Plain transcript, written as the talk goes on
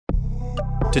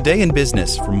Today in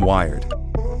Business from Wired.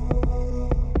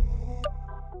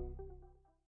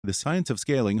 The Science of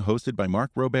Scaling, hosted by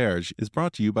Mark Roberge, is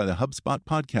brought to you by the HubSpot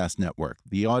Podcast Network,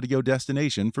 the audio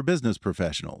destination for business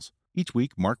professionals. Each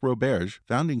week, Mark Roberge,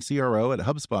 founding CRO at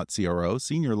HubSpot CRO,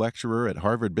 senior lecturer at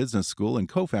Harvard Business School, and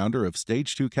co-founder of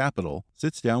Stage 2 Capital,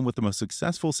 sits down with the most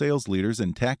successful sales leaders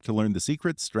in tech to learn the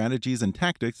secrets, strategies, and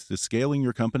tactics to scaling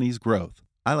your company's growth.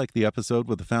 I like the episode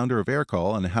with the founder of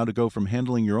Aircall on how to go from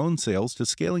handling your own sales to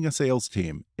scaling a sales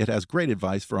team. It has great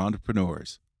advice for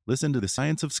entrepreneurs. Listen to The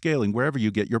Science of Scaling wherever you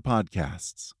get your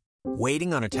podcasts.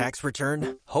 Waiting on a tax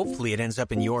return? Hopefully it ends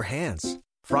up in your hands.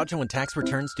 Fraudulent tax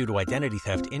returns due to identity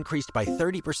theft increased by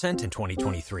 30% in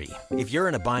 2023. If you're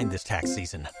in a bind this tax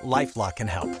season, LifeLock can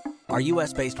help. Our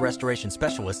U.S.-based restoration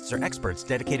specialists are experts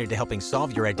dedicated to helping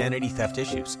solve your identity theft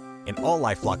issues. And all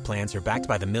LifeLock plans are backed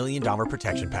by the $1 Million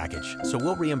Protection Package. So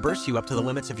we'll reimburse you up to the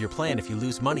limits of your plan if you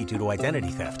lose money due to identity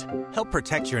theft. Help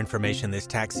protect your information this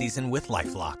tax season with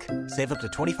LifeLock. Save up to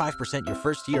 25% your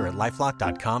first year at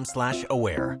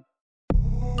LifeLock.com/aware.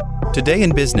 Today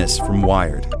in Business from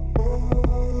Wired.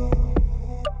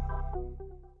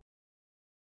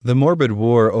 The morbid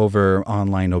war over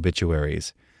online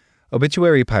obituaries.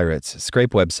 Obituary pirates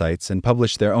scrape websites and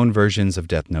publish their own versions of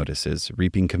death notices,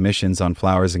 reaping commissions on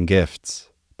flowers and gifts.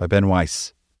 By Ben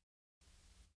Weiss.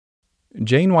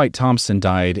 Jane White Thompson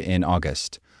died in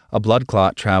August. A blood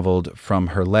clot traveled from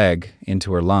her leg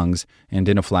into her lungs, and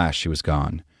in a flash she was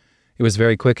gone. It was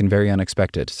very quick and very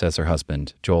unexpected, says her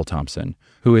husband, Joel Thompson,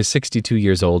 who is 62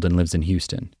 years old and lives in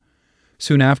Houston.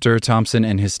 Soon after, Thompson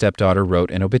and his stepdaughter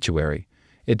wrote an obituary.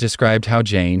 It described how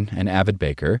Jane, an avid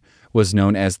baker, was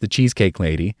known as the Cheesecake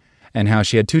Lady, and how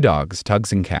she had 2 dogs,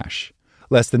 Tugs and Cash.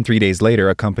 Less than 3 days later,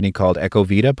 a company called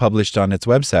Ecovita published on its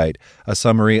website a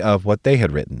summary of what they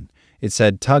had written. It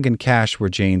said Tug and Cash were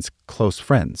Jane's close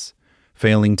friends,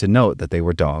 failing to note that they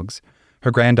were dogs.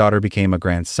 Her granddaughter became a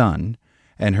grandson,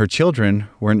 and her children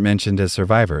weren't mentioned as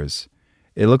survivors.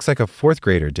 It looks like a 4th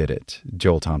grader did it,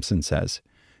 Joel Thompson says.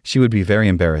 She would be very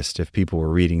embarrassed if people were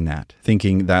reading that,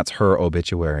 thinking that's her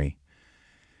obituary.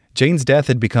 Jane's death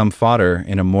had become fodder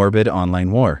in a morbid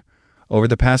online war. Over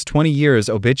the past 20 years,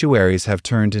 obituaries have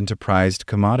turned into prized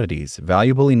commodities,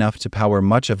 valuable enough to power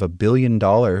much of a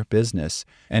billion-dollar business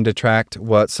and attract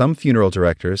what some funeral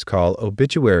directors call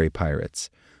obituary pirates,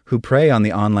 who prey on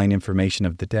the online information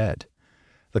of the dead.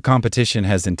 The competition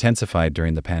has intensified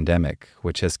during the pandemic,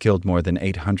 which has killed more than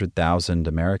 800,000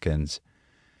 Americans.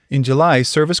 In July,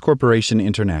 Service Corporation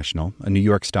International, a New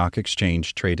York Stock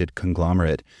Exchange-traded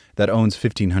conglomerate that owns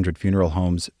 1,500 funeral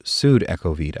homes, sued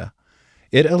Ecovita.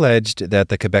 It alleged that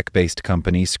the Quebec-based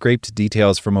company scraped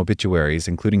details from obituaries,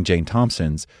 including Jane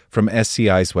Thompson's, from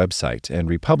SCI's website and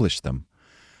republished them.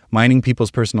 Mining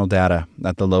people's personal data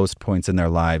at the lowest points in their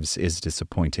lives is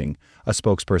disappointing, a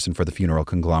spokesperson for the funeral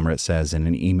conglomerate says in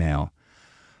an email.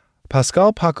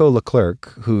 Pascal Paco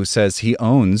Leclerc, who says he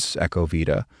owns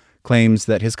Ecovita, claims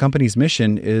that his company's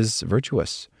mission is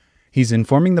virtuous. He's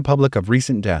informing the public of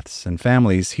recent deaths, and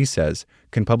families, he says,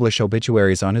 can publish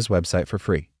obituaries on his website for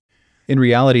free. In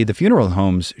reality, the funeral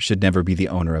homes should never be the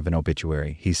owner of an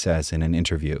obituary, he says in an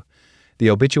interview. The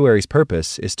obituary's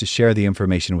purpose is to share the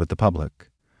information with the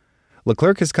public.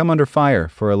 Leclerc has come under fire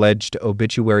for alleged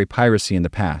obituary piracy in the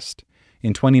past.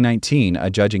 In 2019,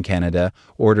 a judge in Canada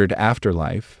ordered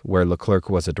Afterlife, where Leclerc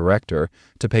was a director,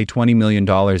 to pay $20 million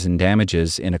in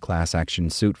damages in a class action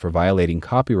suit for violating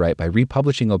copyright by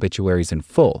republishing obituaries in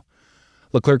full.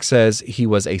 Leclerc says he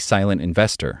was a silent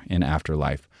investor in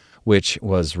Afterlife, which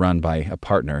was run by a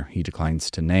partner he declines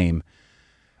to name.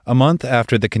 A month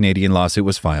after the Canadian lawsuit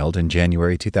was filed in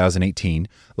January 2018,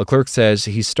 Leclerc says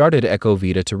he started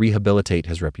Ecovita to rehabilitate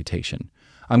his reputation.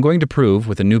 I'm going to prove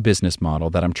with a new business model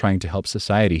that I'm trying to help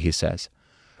society, he says.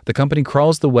 The company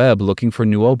crawls the web looking for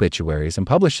new obituaries and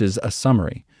publishes a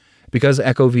summary. Because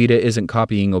Ecovita isn't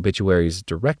copying obituaries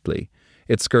directly,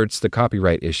 it skirts the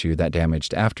copyright issue that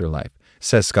damaged Afterlife,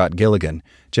 says Scott Gilligan,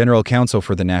 general counsel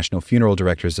for the National Funeral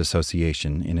Directors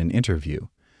Association, in an interview.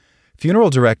 Funeral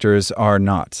directors are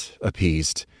not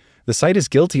appeased. The site is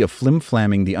guilty of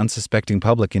flim-flamming the unsuspecting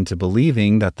public into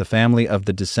believing that the family of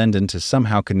the descendant is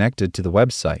somehow connected to the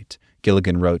website,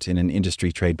 Gilligan wrote in an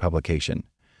industry trade publication.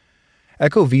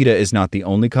 Ecovita is not the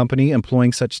only company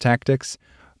employing such tactics.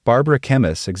 Barbara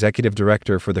Kemmis, executive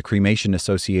director for the Cremation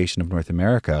Association of North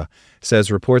America,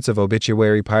 says reports of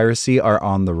obituary piracy are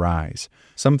on the rise.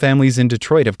 Some families in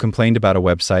Detroit have complained about a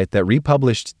website that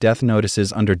republished death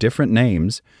notices under different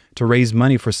names to raise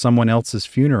money for someone else's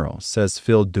funeral, says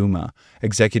Phil Duma,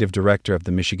 executive director of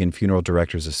the Michigan Funeral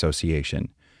Directors Association.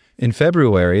 In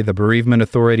February, the Bereavement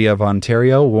Authority of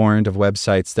Ontario warned of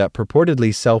websites that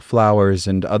purportedly sell flowers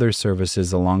and other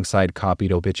services alongside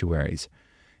copied obituaries.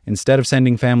 Instead of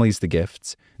sending families the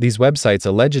gifts, these websites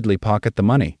allegedly pocket the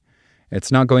money.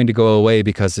 It's not going to go away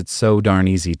because it's so darn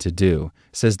easy to do,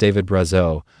 says David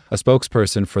Brazeau, a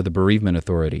spokesperson for the Bereavement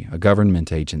Authority, a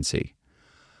government agency.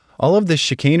 All of this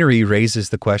chicanery raises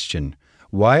the question,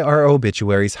 why are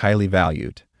obituaries highly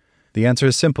valued? The answer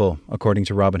is simple, according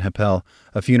to Robin Heppel,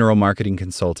 a funeral marketing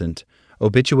consultant.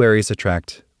 Obituaries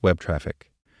attract web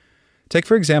traffic. Take,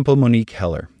 for example, Monique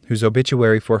Heller, whose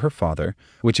obituary for her father,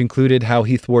 which included how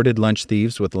he thwarted lunch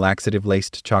thieves with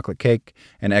laxative-laced chocolate cake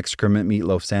and excrement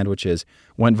meatloaf sandwiches,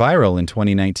 went viral in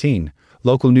 2019.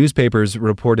 Local newspapers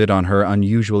reported on her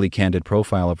unusually candid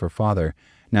profile of her father.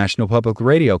 National Public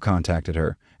Radio contacted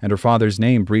her, and her father's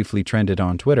name briefly trended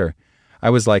on Twitter. I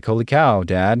was like, holy cow,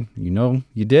 Dad,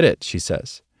 you did it, she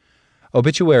says.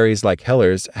 Obituaries like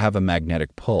Heller's have a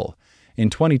magnetic pull.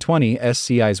 In 2020,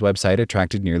 SCI's website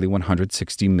attracted nearly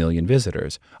 160 million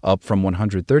visitors, up from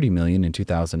 130 million in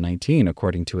 2019,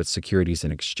 according to its Securities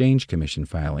and Exchange Commission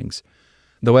filings.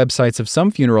 The websites of some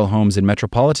funeral homes in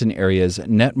metropolitan areas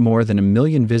net more than 1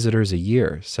 million visitors a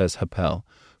year, says Heppel,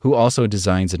 who also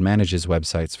designs and manages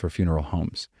websites for funeral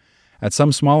homes. At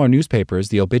some smaller newspapers,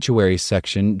 the obituaries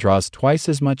section draws twice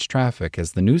as much traffic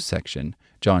as the news section.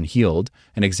 John Heald,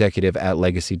 an executive at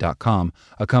Legacy.com,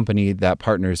 a company that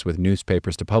partners with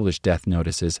newspapers to publish death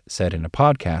notices, said in a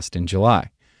podcast in July.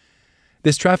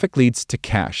 This traffic leads to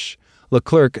cash.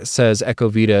 Leclerc says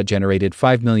Ecovita generated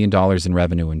 $5 million in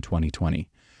revenue in 2020.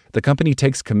 The company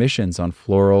takes commissions on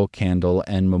floral, candle,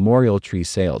 and memorial tree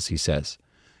sales, he says.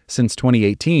 Since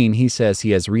 2018, he says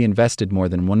he has reinvested more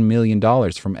than $1 million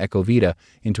from Ecovita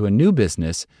into a new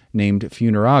business named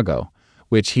Funerago,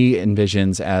 which he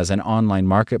envisions as an online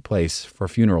marketplace for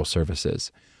funeral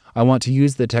services. I want to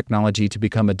use the technology to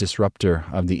become a disruptor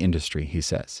of the industry, he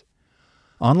says.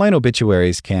 Online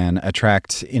obituaries can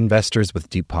attract investors with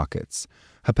deep pockets.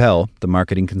 Heppel, the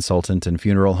marketing consultant and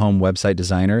funeral home website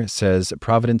designer, says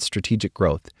Providence Strategic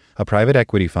Growth, a private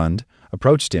equity fund,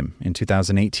 approached him in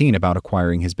 2018 about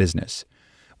acquiring his business.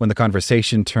 When the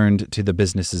conversation turned to the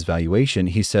business's valuation,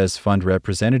 he says fund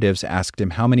representatives asked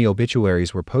him how many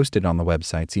obituaries were posted on the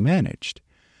websites he managed.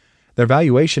 Their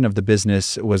valuation of the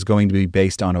business was going to be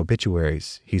based on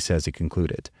obituaries, he says he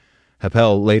concluded.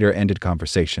 Heppel later ended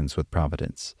conversations with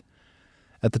Providence.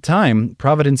 At the time,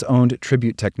 Providence owned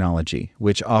Tribute Technology,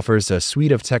 which offers a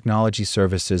suite of technology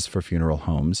services for funeral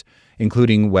homes,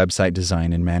 including website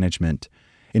design and management.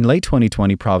 In late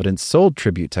 2020, Providence sold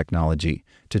Tribute Technology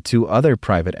to two other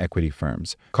private equity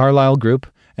firms, Carlyle Group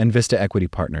and Vista Equity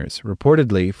Partners,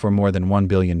 reportedly for more than $1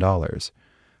 billion.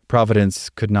 Providence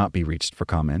could not be reached for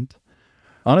comment.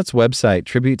 On its website,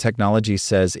 Tribute Technology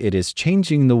says it is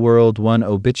changing the world one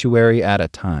obituary at a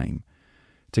time.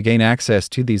 To gain access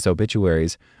to these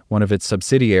obituaries, one of its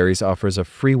subsidiaries offers a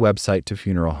free website to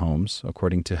funeral homes,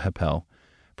 according to Heppel.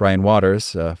 Brian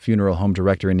Waters, a funeral home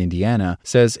director in Indiana,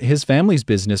 says his family's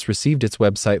business received its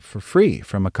website for free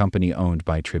from a company owned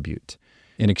by Tribute.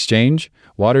 In exchange,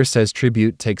 Waters says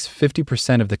Tribute takes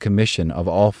 50% of the commission of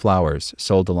all flowers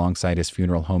sold alongside his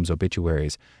funeral home's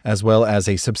obituaries, as well as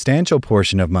a substantial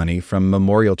portion of money from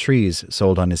memorial trees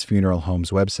sold on his funeral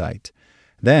home's website.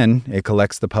 Then, it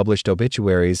collects the published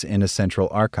obituaries in a central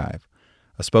archive.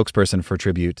 A spokesperson for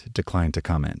Tribute declined to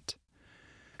comment.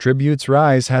 Tribute's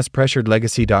rise has pressured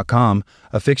Legacy.com,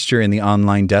 a fixture in the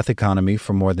online death economy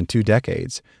for more than 2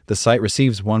 decades. The site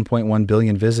receives 1.1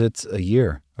 billion visits a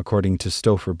year, according to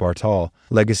Stouffer Bartal,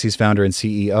 Legacy's founder and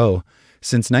CEO.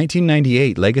 Since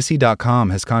 1998,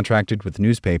 Legacy.com has contracted with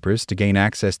newspapers to gain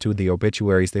access to the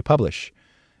obituaries they publish.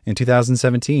 In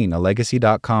 2017, a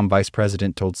Legacy.com vice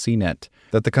president told CNET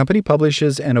that the company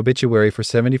publishes an obituary for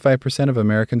 75% of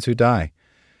Americans who die.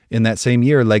 In that same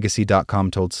year,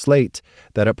 Legacy.com told Slate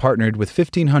that it partnered with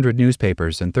 1,500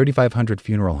 newspapers and 3,500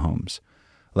 funeral homes.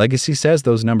 Legacy says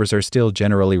those numbers are still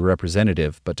generally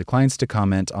representative, but declines to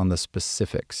comment on the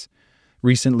specifics.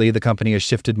 Recently, the company has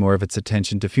shifted more of its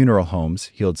attention to funeral homes,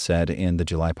 Heald said in the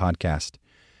July podcast.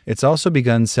 It's also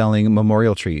begun selling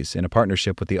memorial trees in a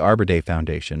partnership with the Arbor Day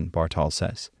Foundation, Bartal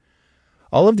says.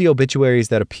 All of the obituaries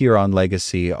that appear on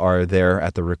Legacy are there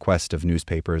at the request of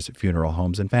newspapers, funeral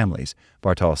homes, and families,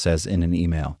 Bartal says in an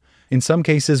email. In some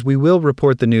cases, we will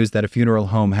report the news that a funeral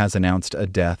home has announced a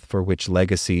death for which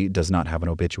Legacy does not have an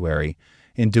obituary.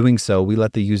 In doing so, we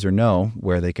let the user know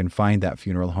where they can find that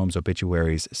funeral home's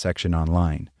obituaries section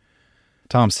online.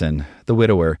 Thompson, the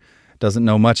widower, doesn't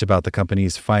know much about the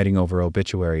companies fighting over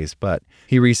obituaries, but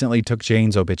he recently took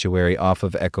Jane's obituary off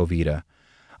of Ecovita.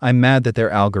 I'm mad that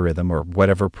their algorithm or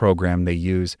whatever program they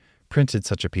use printed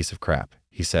such a piece of crap,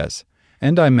 he says.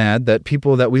 And I'm mad that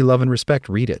people that we love and respect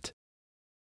read it.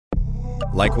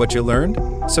 Like what you learned?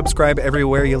 Subscribe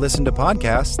everywhere you listen to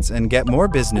podcasts and get more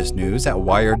business news at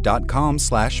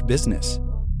wired.com/business.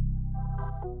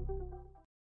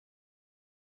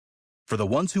 For the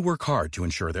ones who work hard to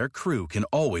ensure their crew can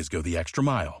always go the extra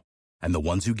mile, and the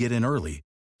ones who get in early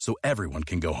so everyone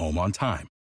can go home on time,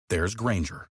 there's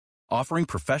Grainger, offering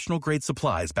professional-grade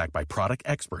supplies backed by product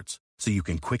experts so you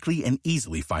can quickly and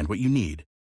easily find what you need.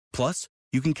 Plus,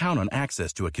 you can count on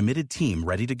access to a committed team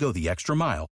ready to go the extra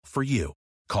mile for you.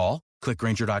 Call, click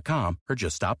Grainger.com, or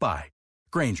just stop by.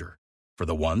 Grainger, for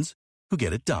the ones who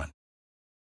get it done.